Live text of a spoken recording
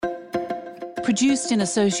Produced in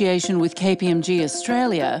association with KPMG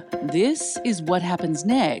Australia, this is What Happens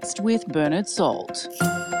Next with Bernard Salt.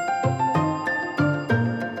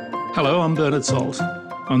 Hello, I'm Bernard Salt.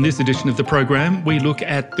 On this edition of the program, we look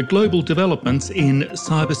at the global developments in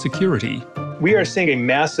cybersecurity. We are seeing a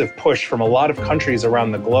massive push from a lot of countries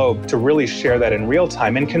around the globe to really share that in real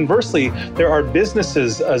time. And conversely, there are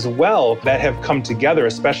businesses as well that have come together,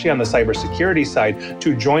 especially on the cybersecurity side,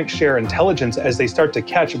 to joint share intelligence as they start to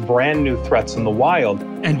catch brand new threats in the wild.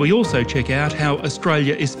 And we also check out how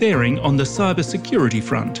Australia is faring on the cybersecurity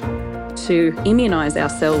front. To immunise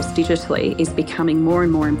ourselves digitally is becoming more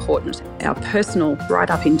and more important. Our personal,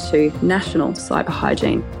 right up into national cyber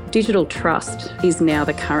hygiene. Digital trust is now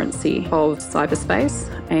the currency of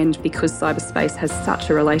cyberspace, and because cyberspace has such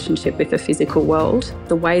a relationship with the physical world,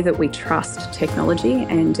 the way that we trust technology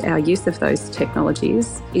and our use of those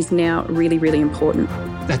technologies is now really, really important.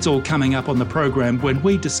 That's all coming up on the program when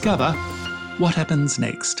we discover what happens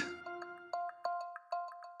next.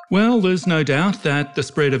 Well, there's no doubt that the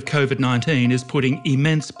spread of COVID-19 is putting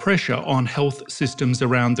immense pressure on health systems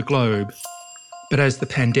around the globe. But as the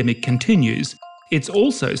pandemic continues, it's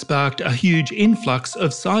also sparked a huge influx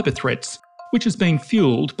of cyber threats, which has been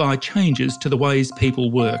fuelled by changes to the ways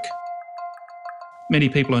people work. Many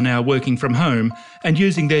people are now working from home and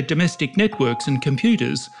using their domestic networks and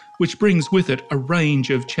computers, which brings with it a range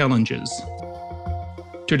of challenges.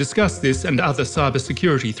 To discuss this and other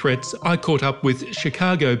cybersecurity threats, I caught up with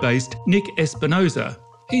Chicago-based Nick Espinosa.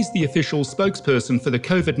 He's the official spokesperson for the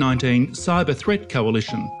COVID-19 Cyber Threat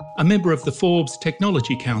Coalition, a member of the Forbes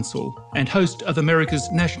Technology Council, and host of America's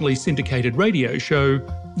nationally syndicated radio show,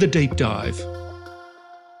 The Deep Dive.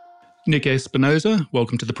 Nick Espinosa,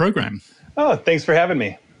 welcome to the program. Oh, thanks for having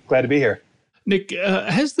me. Glad to be here. Nick,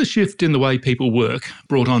 has the shift in the way people work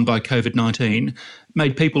brought on by COVID-19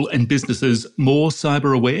 made people and businesses more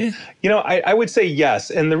cyber aware? I would say yes.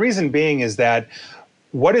 And the reason being is that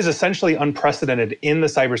what is essentially unprecedented in the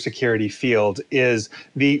cybersecurity field is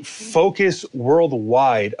the focus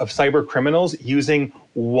worldwide of cyber criminals using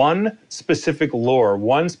one specific lure,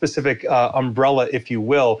 one specific umbrella, if you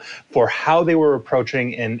will, for how they were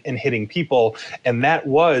approaching and hitting people. And that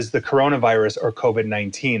was the coronavirus or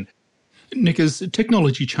COVID-19. Nick, as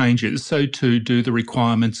technology changes, so too do the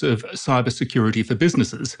requirements of cybersecurity for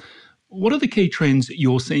businesses. What are the key trends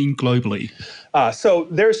you're seeing globally? So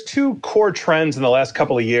there's two core trends in the last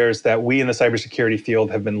couple of years that we in the cybersecurity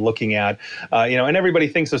field have been looking at. And everybody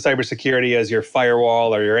thinks of cybersecurity as your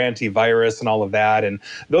firewall or your antivirus and all of that. And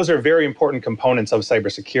those are very important components of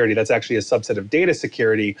cybersecurity. That's actually a subset of data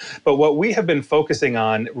security. But what we have been focusing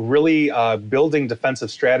on, really building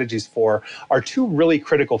defensive strategies for, are two really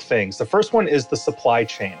critical things. The first one is the supply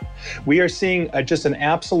chain. We are seeing just an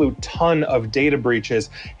absolute ton of data breaches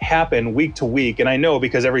happen week to week. And I know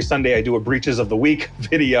because every Sunday I do a breaches of the week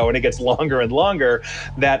video and it gets longer and longer,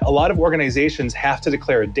 that a lot of organizations have to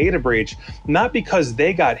declare a data breach, not because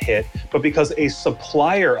they got hit, but because a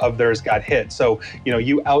supplier of theirs got hit. So,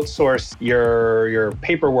 you outsource your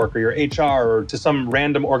paperwork or your HR or to some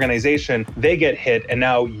random organization, they get hit, and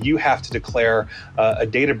now you have to declare a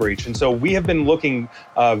data breach. And so we have been looking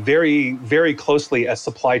very, very closely at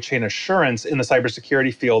supply chain assurance in the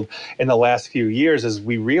cybersecurity field in the last few years as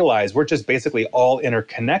we realize we're just basically all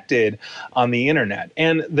interconnected on the internet.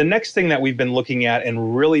 And the next thing that we've been looking at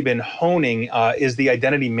and really been honing is the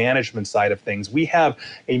identity management side of things. We have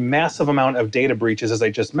a massive amount of data breaches, as I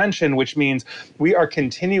just mentioned, which means we are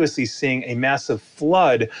continuously seeing a massive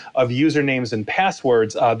flood of usernames and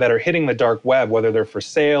passwords that are hitting the dark web, whether they're for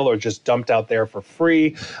sale or just dumped out there for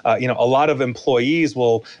free. A lot of employees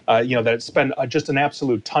will, that spend just an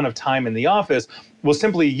absolute ton of time in the office will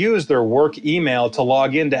simply use their work email to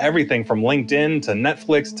log into everything from LinkedIn to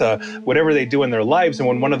Netflix to whatever they do in their lives. And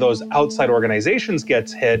when one of those outside organizations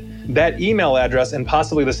gets hit, that email address and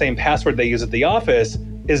possibly the same password they use at the office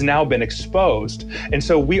has now been exposed. And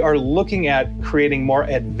so we are looking at creating more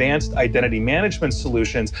advanced identity management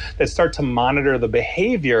solutions that start to monitor the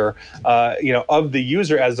behavior, of the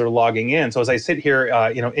user as they're logging in. So as I sit here,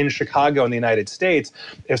 in Chicago in the United States,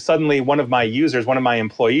 if suddenly one of my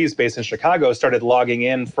employees based in Chicago started logging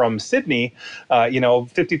in from Sydney,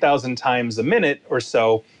 50,000 times a minute or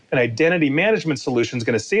so, an identity management solution is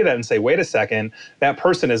going to see that and say, wait a second, that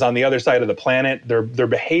person is on the other side of the planet. They're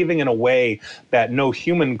behaving in a way that no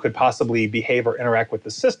human could possibly behave or interact with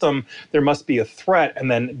the system. There must be a threat,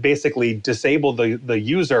 and then basically disable the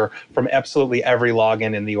user from absolutely every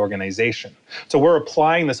login in the organization. So we're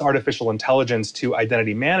applying this artificial intelligence to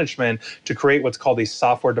identity management to create what's called a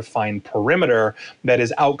software-defined perimeter that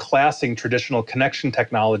is outclassing traditional connection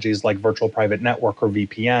technologies like virtual private network or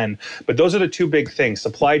VPN. But those are the two big things: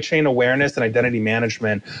 supply chain awareness and identity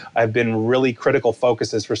management have been really critical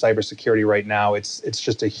focuses for cybersecurity right now. It's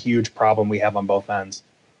just a huge problem we have on both ends.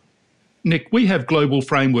 Nick, we have global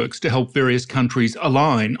frameworks to help various countries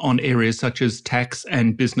align on areas such as tax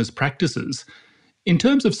and business practices. In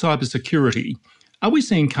terms of cybersecurity, are we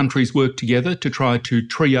seeing countries work together to try to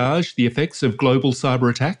triage the effects of global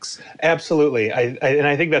cyber attacks? Absolutely. And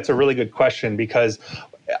I think that's a really good question, because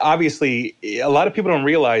obviously, a lot of people don't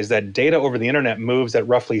realize that data over the internet moves at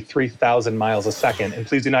roughly 3,000 miles a second. And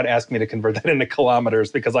please do not ask me to convert that into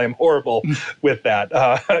kilometers, because I am horrible with that.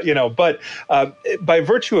 But by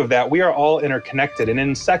virtue of that, we are all interconnected. And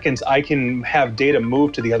in seconds, I can have data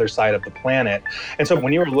move to the other side of the planet. And so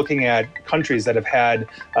when you're looking at countries that have had,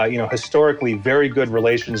 historically very good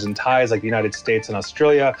relations and ties, like the United States and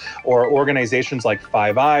Australia, or organizations like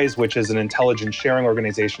Five Eyes, which is an intelligence sharing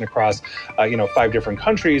organization across, 5 different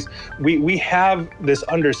countries, we have this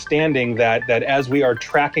understanding that as we are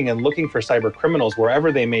tracking and looking for cyber criminals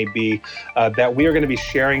wherever they may be, that we are going to be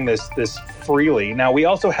sharing this freely. Now, we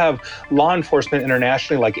also have law enforcement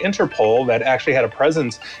internationally, like Interpol, that actually had a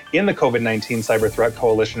presence in the COVID-19 Cyber Threat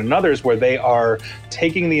Coalition and others, where they are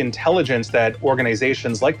taking the intelligence that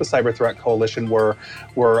organizations like the Cyber Threat Coalition were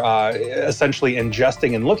essentially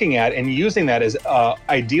ingesting and looking at, and using that as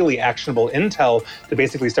ideally actionable intel to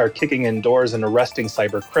basically start kicking in doors and arresting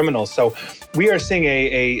cyber criminals. So we are seeing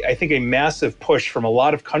I think a massive push from a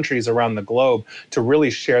lot of countries around the globe to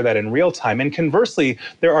really share that in real time. And conversely,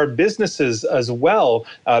 there are businesses as well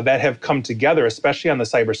that have come together, especially on the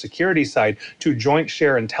cybersecurity side, to joint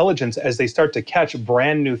share intelligence as they start to catch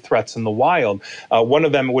brand new threats in the wild. One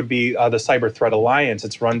of them would be the Cyber Threat Alliance.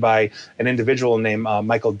 It's run by an individual named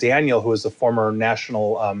Michael Daniel, who is a former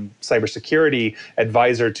national cybersecurity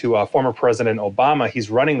advisor to former President Obama. He's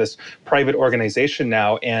running this private organization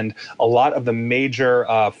now, and a lot of the major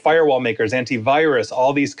firewall makers, antivirus,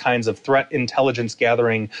 all these kinds of threat intelligence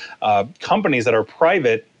gathering companies that are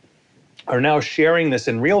private are now sharing this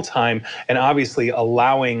in real time, and obviously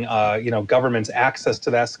allowing governments access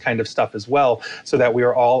to that kind of stuff as well, so that we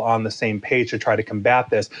are all on the same page to try to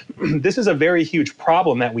combat this. This is a very huge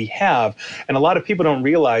problem that we have, and a lot of people don't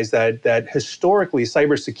realize that historically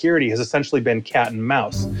cybersecurity has essentially been cat and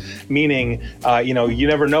mouse, meaning you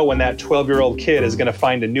never know when that 12-year-old kid is going to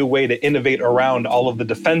find a new way to innovate around all of the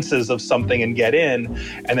defenses of something and get in,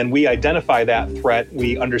 and then we identify that threat,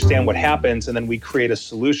 we understand what happens, and then we create a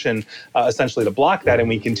solution essentially to block that, and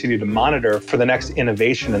we continue to monitor for the next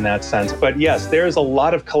innovation in that sense. But yes, there's a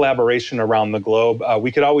lot of collaboration around the globe.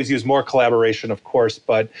 We could always use more collaboration, of course,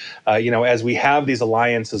 but as we have these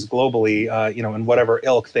alliances globally, in whatever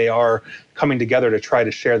ilk, they are coming together to try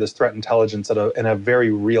to share this threat intelligence in a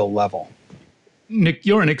very real level. Nick,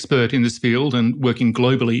 you're an expert in this field and working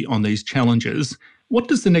globally on these challenges. What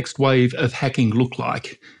does the next wave of hacking look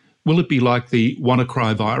like? Will it be like the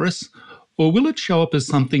WannaCry virus? Or will it show up as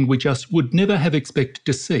something we just would never have expected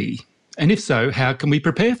to see? And if so, how can we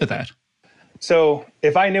prepare for that? So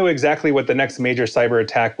if I knew exactly what the next major cyber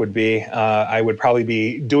attack would be, I would probably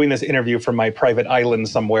be doing this interview from my private island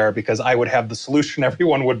somewhere, because I would have the solution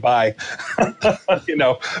everyone would buy. But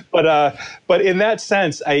in that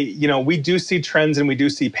sense, we do see trends and we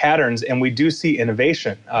do see patterns and we do see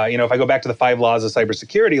innovation. If I go back to the 5 laws of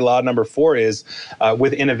cybersecurity, law number 4 is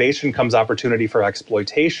with innovation comes opportunity for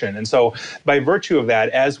exploitation. And so by virtue of that,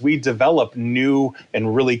 as we develop new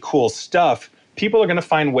and really cool stuff, people are going to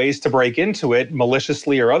find ways to break into it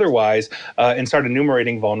maliciously or otherwise and start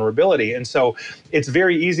enumerating vulnerability. And so it's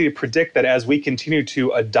very easy to predict that as we continue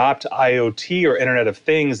to adopt IoT or Internet of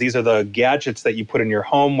Things, these are the gadgets that you put in your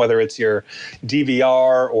home, whether it's your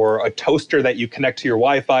DVR or a toaster that you connect to your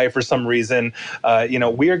Wi-Fi for some reason,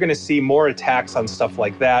 we are going to see more attacks on stuff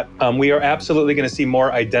like that. We are absolutely going to see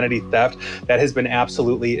more identity theft. That has been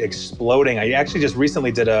absolutely exploding. I actually just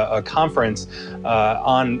recently did a conference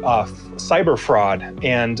on cyber fraud,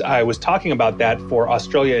 and I was talking about that for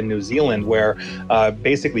Australia and New Zealand, where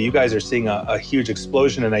basically you guys are seeing a huge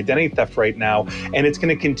explosion in identity theft right now, and it's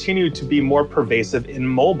going to continue to be more pervasive in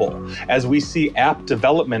mobile as we see app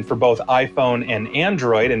development for both iPhone and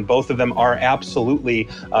Android, and both of them are absolutely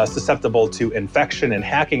susceptible to infection and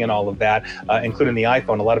hacking and all of that, including the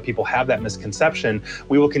iPhone. A lot of people have that misconception.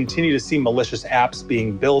 We will continue to see malicious apps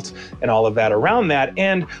being built and all of that around that,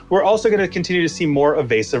 and we're also going to continue to see more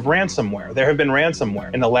evasive ransomware. ransomware. There have been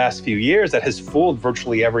ransomware in the last few years that has fooled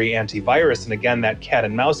virtually every antivirus. And again, that cat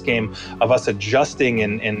and mouse game of us adjusting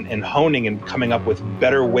and honing and coming up with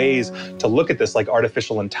better ways to look at this, like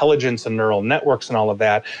artificial intelligence and neural networks and all of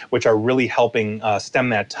that, which are really helping stem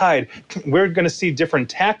that tide. We're going to see different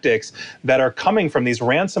tactics that are coming from these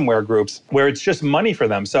ransomware groups where it's just money for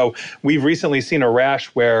them. So we've recently seen a rash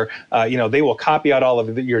where they will copy out all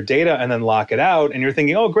of your data and then lock it out. And you're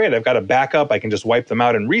thinking, oh, great, I've got a backup. I can just wipe them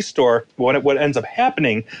out and restore. What ends up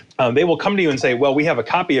happening, they will come to you and say, well, we have a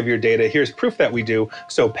copy of your data. Here's proof that we do.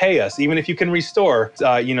 So pay us. Even if you can restore,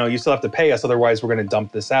 you still have to pay us. Otherwise, we're going to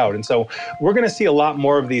dump this out. And so we're going to see a lot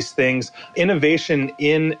more of these things. Innovation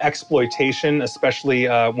in exploitation, especially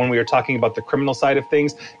when we are talking about the criminal side of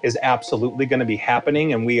things, is absolutely going to be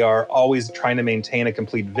happening. And we are always trying to maintain a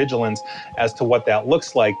complete vigilance as to what that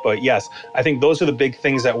looks like. But yes, I think those are the big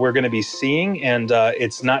things that we're going to be seeing. And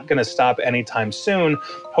it's not going to stop anytime soon.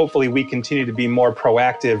 Hopefully, we continue to be more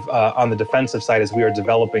proactive on the defensive side as we are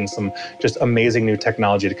developing some just amazing new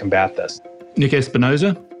technology to combat this. Nick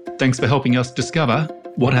Espinosa, thanks for helping us discover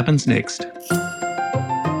what happens next.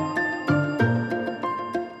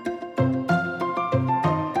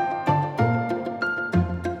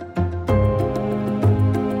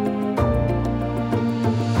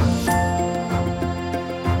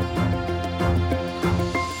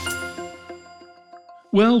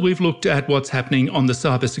 Well, we've looked at what's happening on the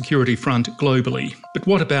cybersecurity front globally, but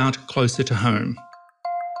what about closer to home?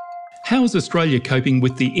 How is Australia coping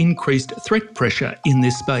with the increased threat pressure in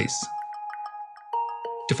this space?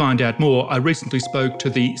 To find out more, I recently spoke to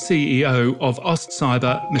the CEO of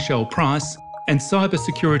AustCyber, Michelle Price, and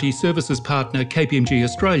cybersecurity services partner KPMG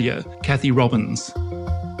Australia, Kathy Robbins.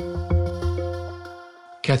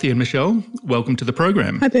 Kathy and Michelle, welcome to the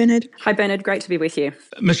program. Hi, Bernard. Hi, Bernard. Great to be with you.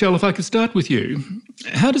 Michelle, if I could start with you,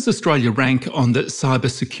 how does Australia rank on the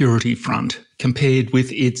cybersecurity front compared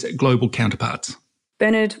with its global counterparts?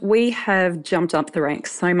 Bernard, we have jumped up the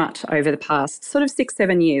ranks so much over the past sort of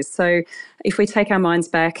 6-7 years. So if we take our minds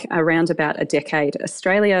back around about a decade,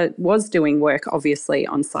 Australia was doing work, obviously,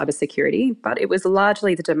 on cybersecurity, but it was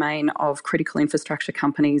largely the domain of critical infrastructure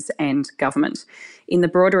companies and government. In the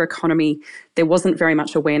broader economy, there wasn't very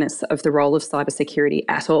much awareness of the role of cybersecurity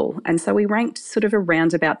at all. And so we ranked sort of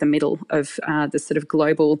around about the middle of the sort of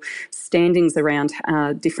global standings around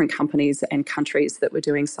different companies and countries that were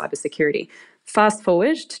doing cybersecurity. Fast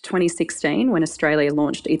forward to 2016, when Australia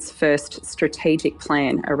launched its first strategic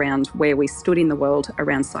plan around where we stood in the world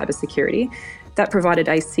around cybersecurity. That provided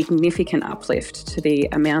a significant uplift to the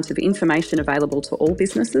amount of information available to all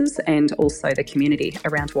businesses and also the community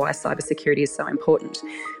around why cybersecurity is so important.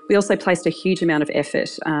 We also placed a huge amount of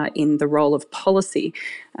effort in the role of policy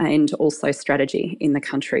and also strategy in the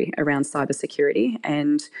country around cybersecurity.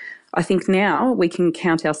 And I think now we can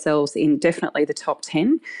count ourselves in definitely the top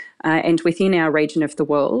 10. And within our region of the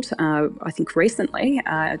world, I think recently,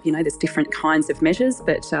 there's different kinds of measures,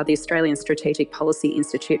 but the Australian Strategic Policy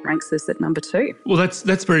Institute ranks us at number 2. Well,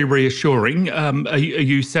 that's very reassuring. Are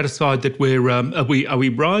you satisfied that are we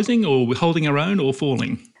rising, or we're holding our own, or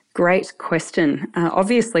falling? Great question.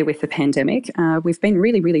 Obviously, with the pandemic, we've been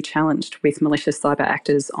really, really challenged with malicious cyber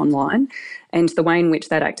actors online and the way in which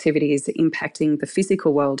that activity is impacting the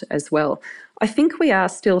physical world as well. I think we are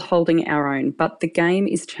still holding our own, but the game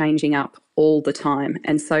is changing up all the time.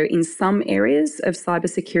 And so in some areas of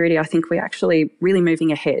cybersecurity, I think we're actually really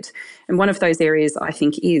moving ahead. And one of those areas, I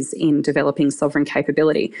think, is in developing sovereign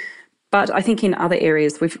capability. But I think in other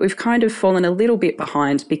areas, we've kind of fallen a little bit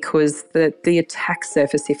behind because the attack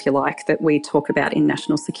surface, if you like, that we talk about in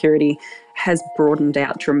national security has broadened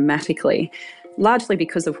out dramatically, largely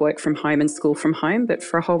because of work from home and school from home, but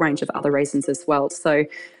for a whole range of other reasons as well. So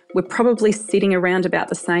we're probably sitting around about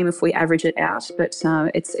the same if we average it out, but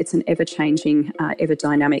it's an ever-changing,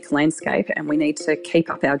 ever-dynamic landscape, and we need to keep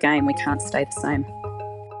up our game. We can't stay the same.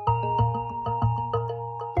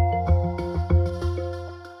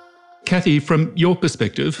 Kathy, from your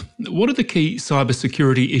perspective, what are the key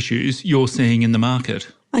cybersecurity issues you're seeing in the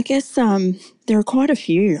market? I guess there are quite a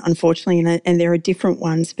few, unfortunately, and there are different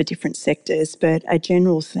ones for different sectors, but a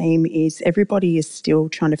general theme is everybody is still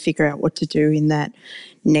trying to figure out what to do in that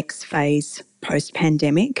next phase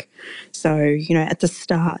post-pandemic. So, at the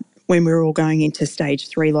start, when we were all going into stage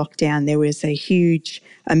 3 lockdown, there was a huge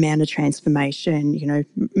amount of transformation,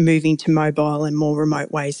 moving to mobile and more remote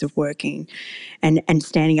ways of working and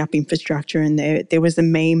standing up infrastructure. And there was a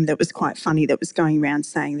meme that was quite funny that was going around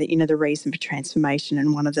saying that, the reason for transformation,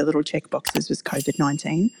 and one of the little checkboxes was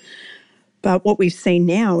COVID-19. But what we've seen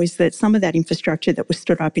now is that some of that infrastructure that was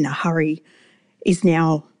stood up in a hurry is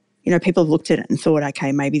now, people looked at it and thought,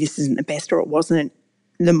 okay, maybe this isn't the best, or it wasn't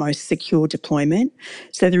the most secure deployment.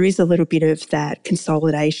 So there is a little bit of that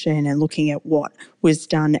consolidation and looking at what was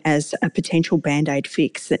done as a potential Band-Aid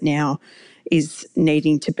fix that now is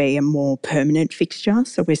needing to be a more permanent fixture.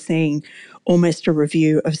 So we're seeing almost a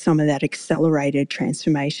review of some of that accelerated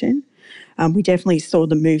transformation. We definitely saw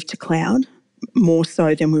the move to cloud more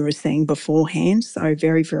so than we were seeing beforehand. So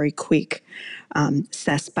very, very quick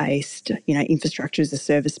SaaS-based, infrastructure as a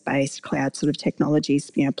service-based cloud sort of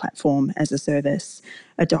technologies, platform as a service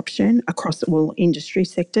adoption across all industry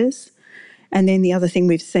sectors. And then the other thing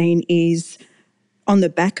we've seen is on the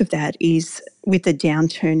back of that is with the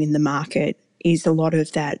downturn in the market is a lot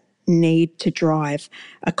of that need to drive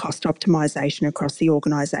a cost optimization across the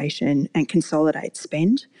organisation and consolidate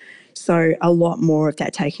spend. So a lot more of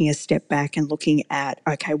that taking a step back and looking at,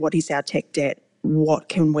 okay, what is our tech debt? What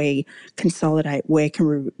can we consolidate? Where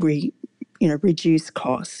can we reduce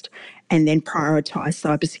cost? And then prioritise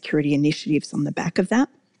cybersecurity initiatives on the back of that.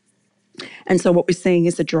 And so what we're seeing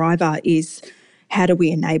as a driver is how do we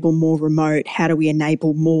enable more remote? How do we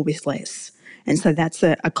enable more with less? And so that's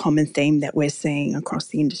a common theme that we're seeing across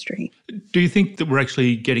the industry. Do you think that we're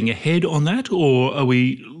actually getting ahead on that, or are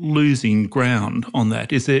we losing ground on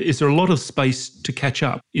that? Is there a lot of space to catch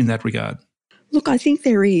up in that regard? Look, I think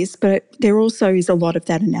there is, but there also is a lot of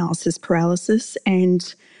that analysis paralysis.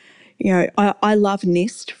 And, I love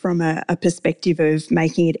NIST from a perspective of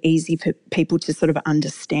making it easy for people to sort of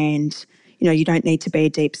understand. You don't need to be a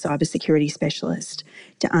deep cybersecurity specialist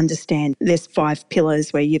to understand there's 5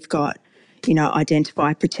 pillars where you've got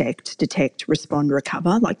identify, protect, detect, respond,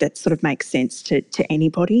 recover. Like that sort of makes sense to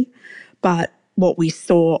anybody. But what we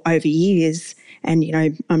saw over years, and,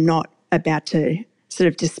 I'm not about to sort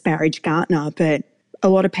of disparage Gartner, but a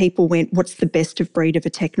lot of people went, what's the best of breed of a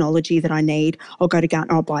technology that I need? I'll go to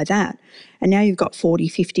Gartner, I'll buy that. And now you've got 40,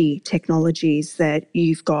 50 technologies that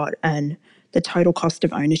you've got, and the total cost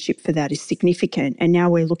of ownership for that is significant. And now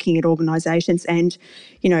we're looking at organisations and,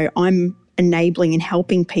 I'm enabling and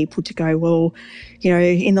helping people to go, well,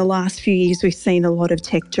 in the last few years, we've seen a lot of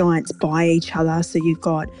tech giants buy each other. So you've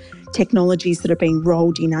got technologies that are being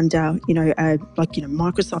rolled in under,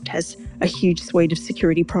 Microsoft has a huge suite of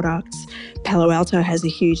security products. Palo Alto has a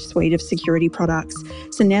huge suite of security products.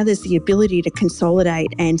 So now there's the ability to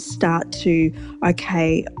consolidate and start to,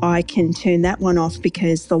 okay, I can turn that one off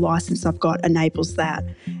because the license I've got enables that,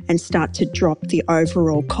 and start to drop the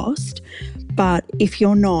overall cost. But if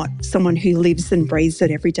you're not someone who lives and breathes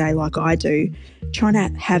it every day like I do, trying to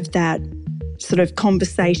have that sort of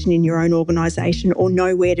conversation in your own organisation or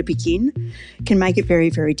know where to begin can make it very,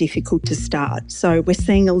 very difficult to start. So we're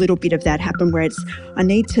seeing a little bit of that happen where it's, I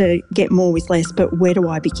need to get more with less, but where do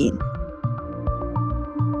I begin?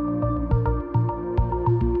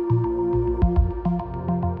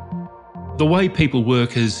 The way people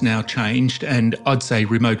work has now changed, and I'd say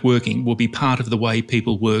remote working will be part of the way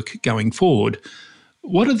people work going forward.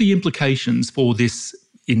 What are the implications for this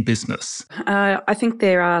in business? I think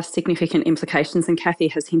there are significant implications, and Kathy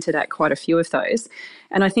has hinted at quite a few of those.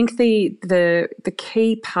 And I think the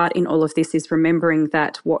key part in all of this is remembering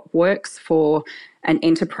that what works for an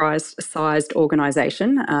enterprise-sized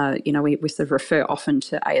organisation, we sort of refer often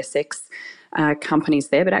to ASX companies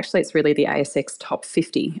there, but actually it's really the ASX top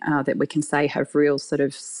 50 that we can say have real sort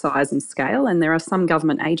of size and scale. And there are some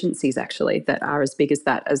government agencies actually that are as big as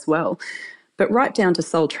that as well. But right down to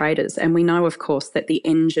sole traders. And we know, of course, that the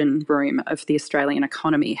engine room of the Australian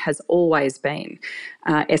economy has always been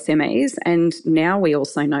SMEs. And now we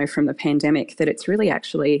also know from the pandemic that it's really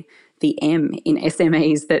actually the M in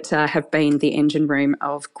SMEs that have been the engine room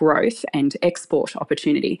of growth and export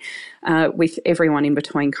opportunity, with everyone in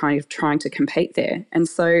between kind of trying to compete there. And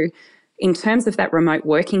so in terms of that remote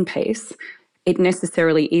working piece, it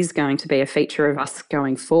necessarily is going to be a feature of us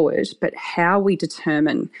going forward, but how we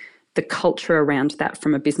determine the culture around that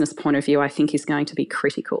from a business point of view, I think is going to be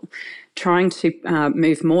critical. Trying to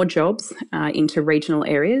move more jobs into regional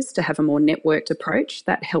areas to have a more networked approach,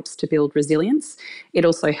 that helps to build resilience. It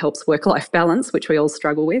also helps work-life balance, which we all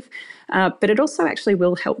struggle with. But it also actually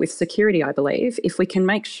will help with security, I believe, if we can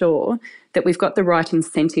make sure that we've got the right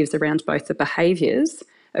incentives around both the behaviours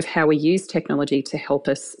of how we use technology to help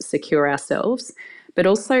us secure ourselves, but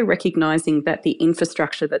also recognising that the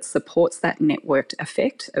infrastructure that supports that networked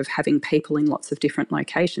effect of having people in lots of different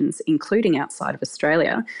locations, including outside of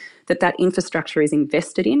Australia, that infrastructure is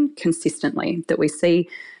invested in consistently, that we see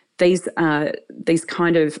these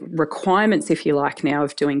kind of requirements, if you like, now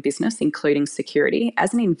of doing business, including security,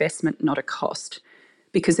 as an investment, not a cost.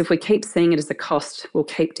 Because if we keep seeing it as a cost, we'll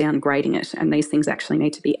keep downgrading it. And these things actually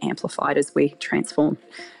need to be amplified as we transform.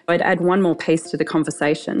 I'd add one more piece to the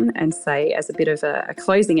conversation and say, as a bit of a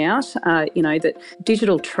closing out, that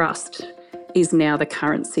digital trust is now the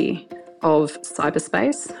currency of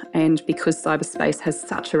cyberspace. And because cyberspace has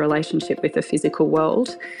such a relationship with the physical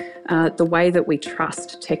world, the way that we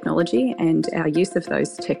trust technology and our use of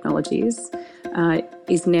those technologies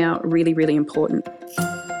is now really, really important.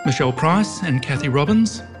 Michelle Price and Kathy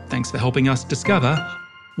Robbins, thanks for helping us discover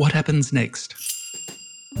what happens next.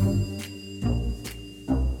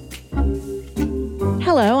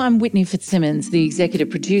 Hello, I'm Whitney Fitzsimmons, the executive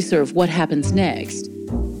producer of What Happens Next.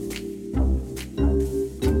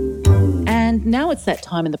 And now it's that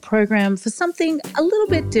time in the program for something a little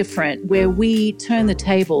bit different, where we turn the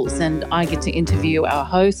tables and I get to interview our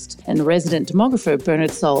host and resident demographer, Bernard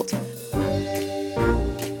Salt.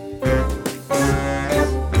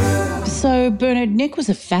 So, Bernard, Nick was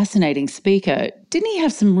a fascinating speaker. Didn't he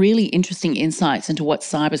have some really interesting insights into what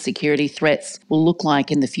cybersecurity threats will look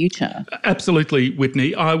like in the future? Absolutely,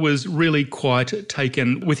 Whitney. I was really quite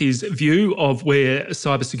taken with his view of where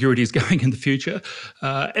cybersecurity is going in the future.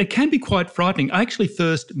 It can be quite frightening. I actually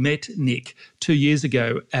first met Nick 2 years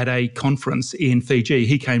ago at a conference in Fiji.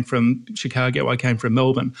 He came from Chicago, I came from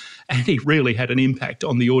Melbourne, and he really had an impact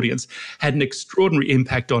on the audience, had an extraordinary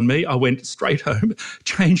impact on me. I went straight home,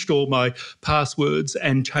 changed all my passwords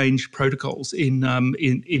and changed protocols in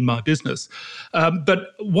my business. But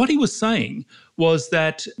what he was saying was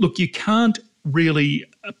that, look, you can't really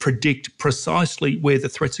predict precisely where the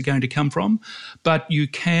threats are going to come from, but you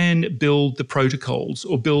can build the protocols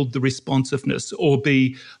or build the responsiveness or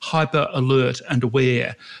be hyper alert and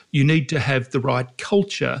aware. You need to have the right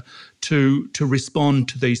culture to respond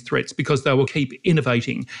to these threats, because they will keep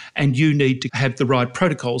innovating, and you need to have the right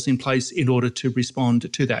protocols in place in order to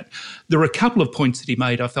respond to that. There are a couple of points that he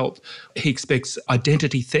made. I felt he expects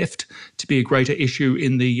identity theft to be a greater issue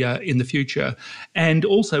in the future, and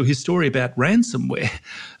also his story about ransomware.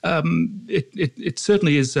 It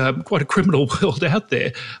certainly is quite a criminal world out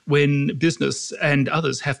there when business and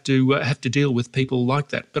others have to deal with people like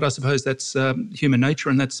that. But I suppose that's human nature,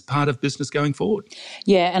 and that's part of business going forward.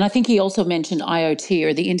 Yeah, and I think he also mentioned IoT,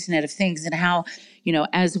 or the Internet of Things, and how,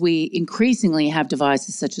 as we increasingly have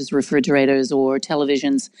devices such as refrigerators or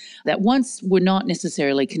televisions that once were not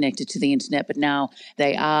necessarily connected to the internet, but now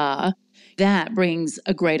they are, that brings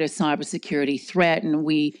a greater cybersecurity threat, and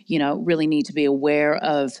we, really need to be aware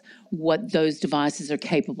of what those devices are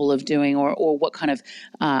capable of doing, or what kind of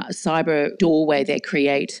cyber doorway they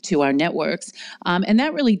create to our networks. And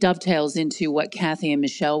that really dovetails into what Kathy and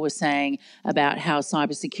Michelle were saying about how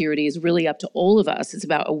cybersecurity is really up to all of us. It's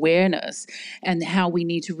about awareness and how we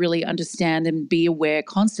need to really understand and be aware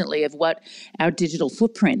constantly of what our digital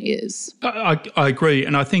footprint is. I agree.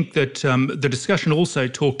 And I think that the discussion also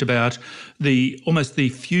talked about almost the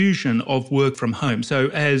fusion of work from home. So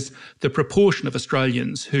as the proportion of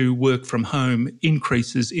Australians who work from home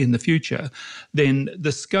increases in the future, then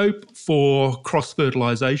the scope for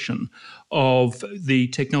cross-fertilisation of the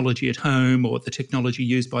technology at home or the technology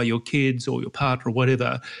used by your kids or your partner or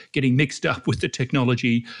whatever getting mixed up with the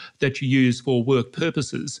technology that you use for work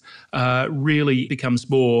purposes really becomes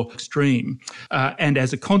more extreme. And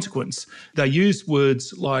as a consequence, they use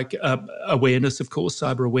words like awareness, of course,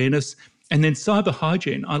 cyber awareness, and then cyber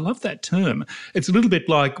hygiene. I love that term. It's a little bit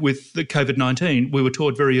like with the COVID-19. We were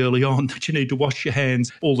taught very early on that you need to wash your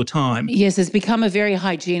hands all the time. Yes, it's become a very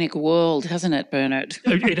hygienic world, hasn't it, Bernard?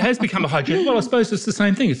 It has become a hygienic. Well, I suppose it's the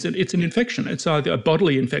same thing. It's an infection. It's either a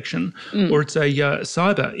bodily infection or it's a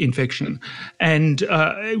cyber infection. And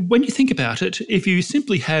when you think about it, if you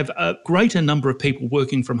simply have a greater number of people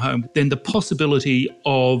working from home, then the possibility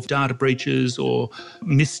of data breaches or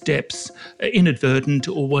missteps, inadvertent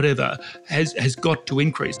or whatever, has got to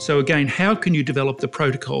increase. So again, how can you develop the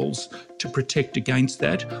protocols to protect against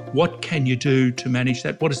that? What can you do to manage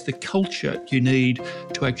that? What is the culture you need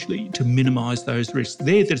to minimise those risks?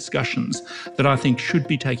 They're the discussions that I think should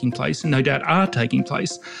be taking place, and no doubt are taking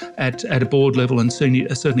place at a board level and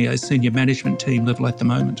certainly a senior management team level at the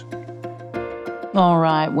moment. All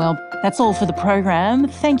right, well, that's all for the program.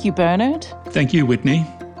 Thank you, Bernard. Thank you, Whitney.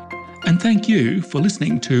 And thank you for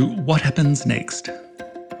listening to What Happens Next.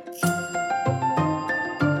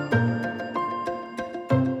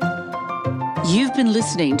 You've been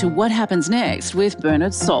listening to What Happens Next with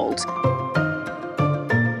Bernard Salt.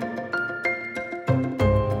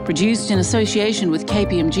 Produced in association with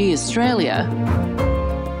KPMG Australia.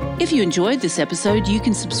 If you enjoyed this episode, you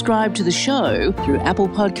can subscribe to the show through Apple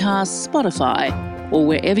Podcasts, Spotify, or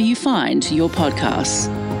wherever you find your podcasts.